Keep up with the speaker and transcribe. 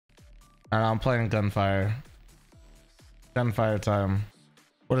And I'm playing Gunfire. Gunfire time.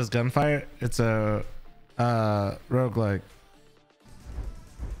 What is Gunfire? It's a roguelike.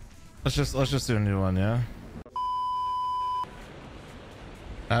 Let's just do a new one, yeah?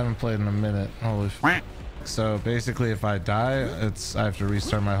 I haven't played in a minute. Holy f. So basically if I die, I have to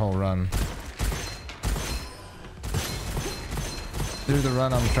restart my whole run. Through the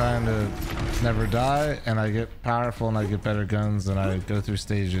run I'm trying to never die, and I get powerful and I get better guns and I go through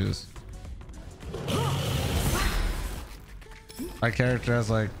stages. My character has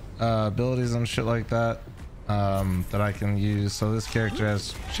like abilities and shit like that that I can use. So this character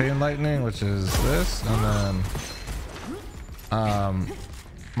has chain lightning, which is this, and then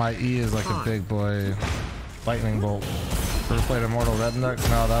my E is like a big boy lightning bolt. Ever played Immortal Redneck?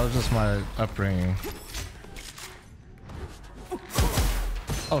 No, that was just my upbringing.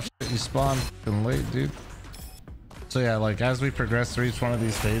 Oh shit, you spawned fucking late, dude. So yeah, like as we progress through each one of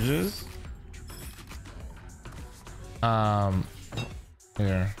these stages,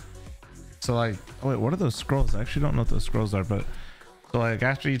 here. So like, oh wait, what are those scrolls? I actually don't know what those scrolls are, but so like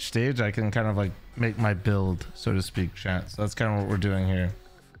after each stage, I can kind of like make my build, so to speak, chat. So that's kind of what we're doing here.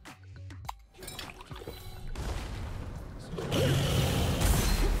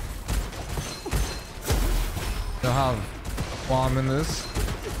 You'll have, while I'm in this,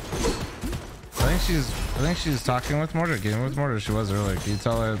 I think she's talking with Mortar, gaming with Mortar. She was earlier. Can you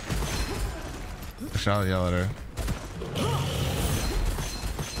tell her? I'll yell at her.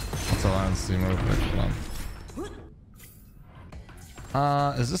 Let's all on Steam real quick. Hold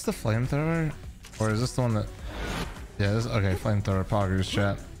on. Is this the flamethrower, or is this the one that? Yeah, this. Okay, flamethrower. Poggers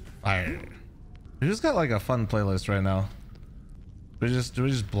chat. Fire. We just got like a fun playlist right now. Do we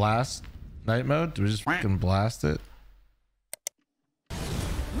just blast night mode? Do we just fucking blast it?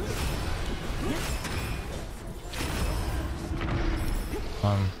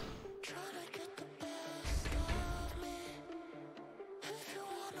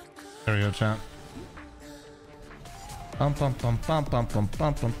 There we go, chat. Bum bum bum bum bum bum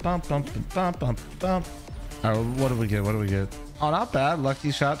bum bum bum bum bum bum bum. Alright, what do we get? What do we get? Oh, not bad.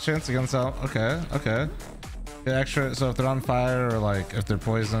 Lucky shot chance against all. Okay, okay. Get extra. So if they're on fire or like if they're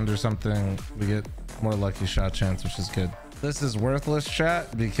poisoned or something, we get more lucky shot chance, which is good. This is worthless,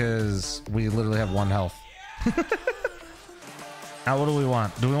 chat, because we literally have 1 health. Now, what do we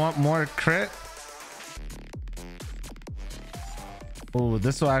want? Do we want more crit? Oh,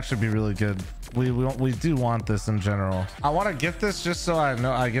 this will actually be really good. We do want this in general. I want to get this just so I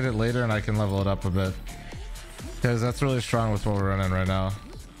know I get it later and I can level it up a bit, because that's really strong with what we're running right now.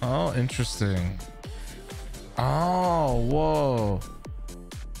 Oh, interesting. Oh, whoa.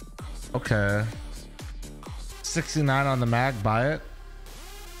 Okay. 69 on the mag. Buy it.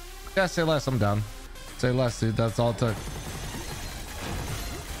 Yeah, say less. I'm down. Say less, dude. That's all it took.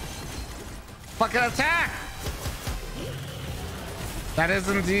 Fucking attack! That is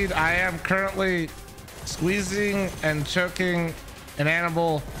indeed. I am currently squeezing and choking an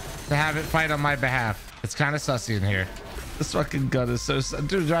animal to have it fight on my behalf. It's kind of sussy in here. This fucking gun is so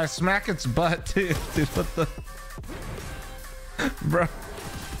dude. I smack its butt, dude. Dude, what the bro?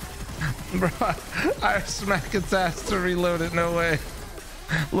 I smack its ass to reload it. No way.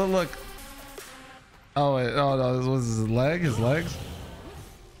 Look. Oh wait. Oh no. This was his leg. His legs.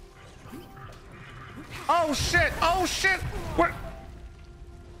 Oh shit. Oh shit. What?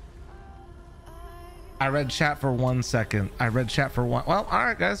 I read chat for 1 second. I read chat for one. Well, all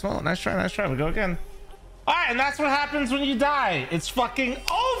right, guys. Well, nice try. Nice try. We go again. All right, and that's what happens when you die. It's fucking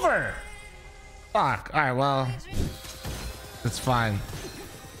over. Fuck. All right. Well, it's fine.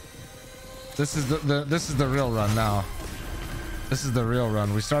 This is the real run now. This is the real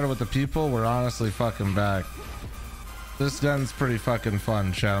run. We started with the people. We're honestly fucking back. This gun's pretty fucking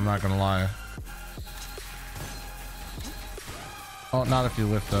fun, chat. I'm not gonna lie. Oh, not if you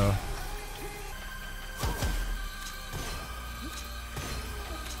lift though.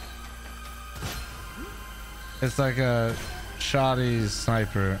 It's like a shoddy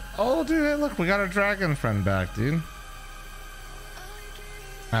sniper. Oh, dude, hey, look, we got our dragon friend back, dude.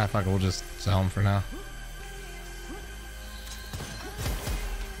 Ah, fuck it, we'll just sell him for now.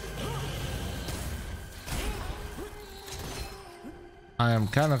 I am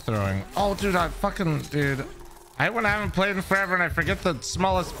kind of throwing. Oh, dude, dude. When I haven't played in forever and I forget the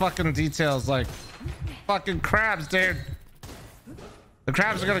smallest fucking details, like fucking crabs, dude. The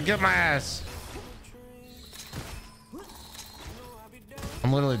crabs are gonna get my ass.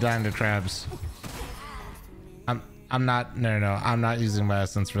 I'm literally dying to crabs. I'm not. No. I'm not using my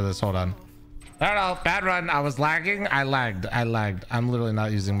essence for this. Hold on. No, bad run. I was lagging. I lagged. I'm literally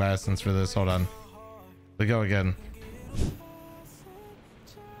not using my essence for this. Hold on. We go again.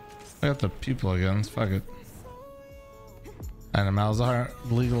 I got the people again. Fuck it. And a Malzahar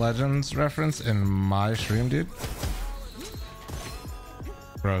League of Legends reference in my stream, dude.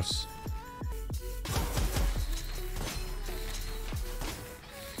 Gross.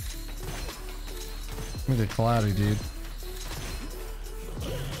 Give me the cloudy, dude.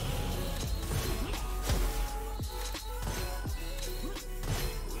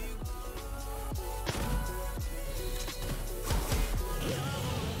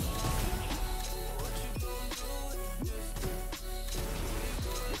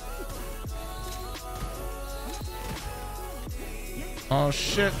 Oh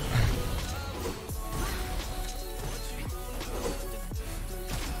shit.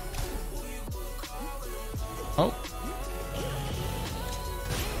 Oh.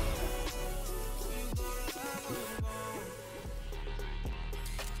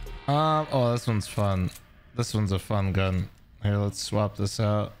 Oh, this one's fun. This one's a fun gun. Here, let's swap this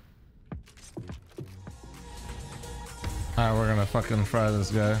out. Alright, we're gonna fucking fry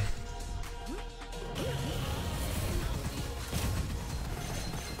this guy.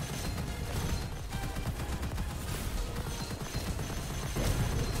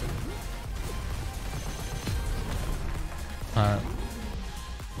 Alright.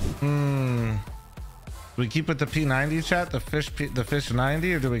 Do we keep with the P90 chat, the fish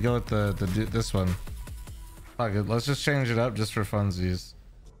 90, or do we go with this one? Fuck it, let's just change it up just for funsies.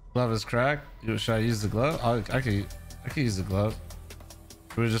 Glove is cracked. Should I use the glove? I could use the glove.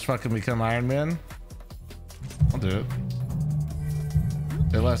 Should we just fucking become Iron Man? I'll do it.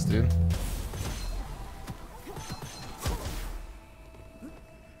 Say less, dude.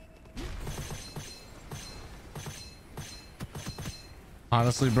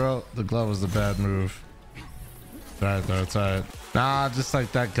 Honestly, bro, the glove was a bad move. It's alright though, it's alright. Nah, just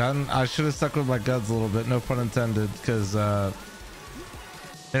like that gun. I should have stuck with my guns a little bit, no pun intended, because it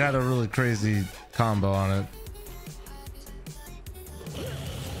had a really crazy combo on it.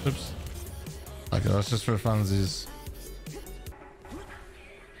 Oops. Okay, that's just for funsies.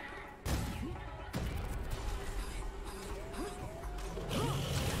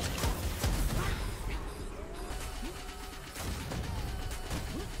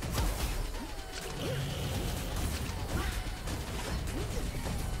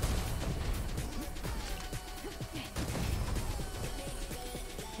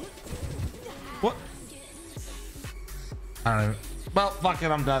 What? I don't even. Well, fuck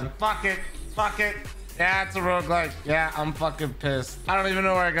it, I'm done. Fuck it. Fuck it. Yeah, it's a roguelike. Yeah, I'm fucking pissed. I don't even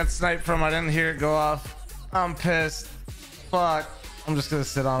know where I got sniped from. I didn't hear it go off. I'm pissed. Fuck. I'm just gonna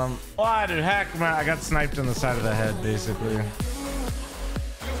sit on him. Why, dude? Heck, man. I got sniped in the side of the head, basically.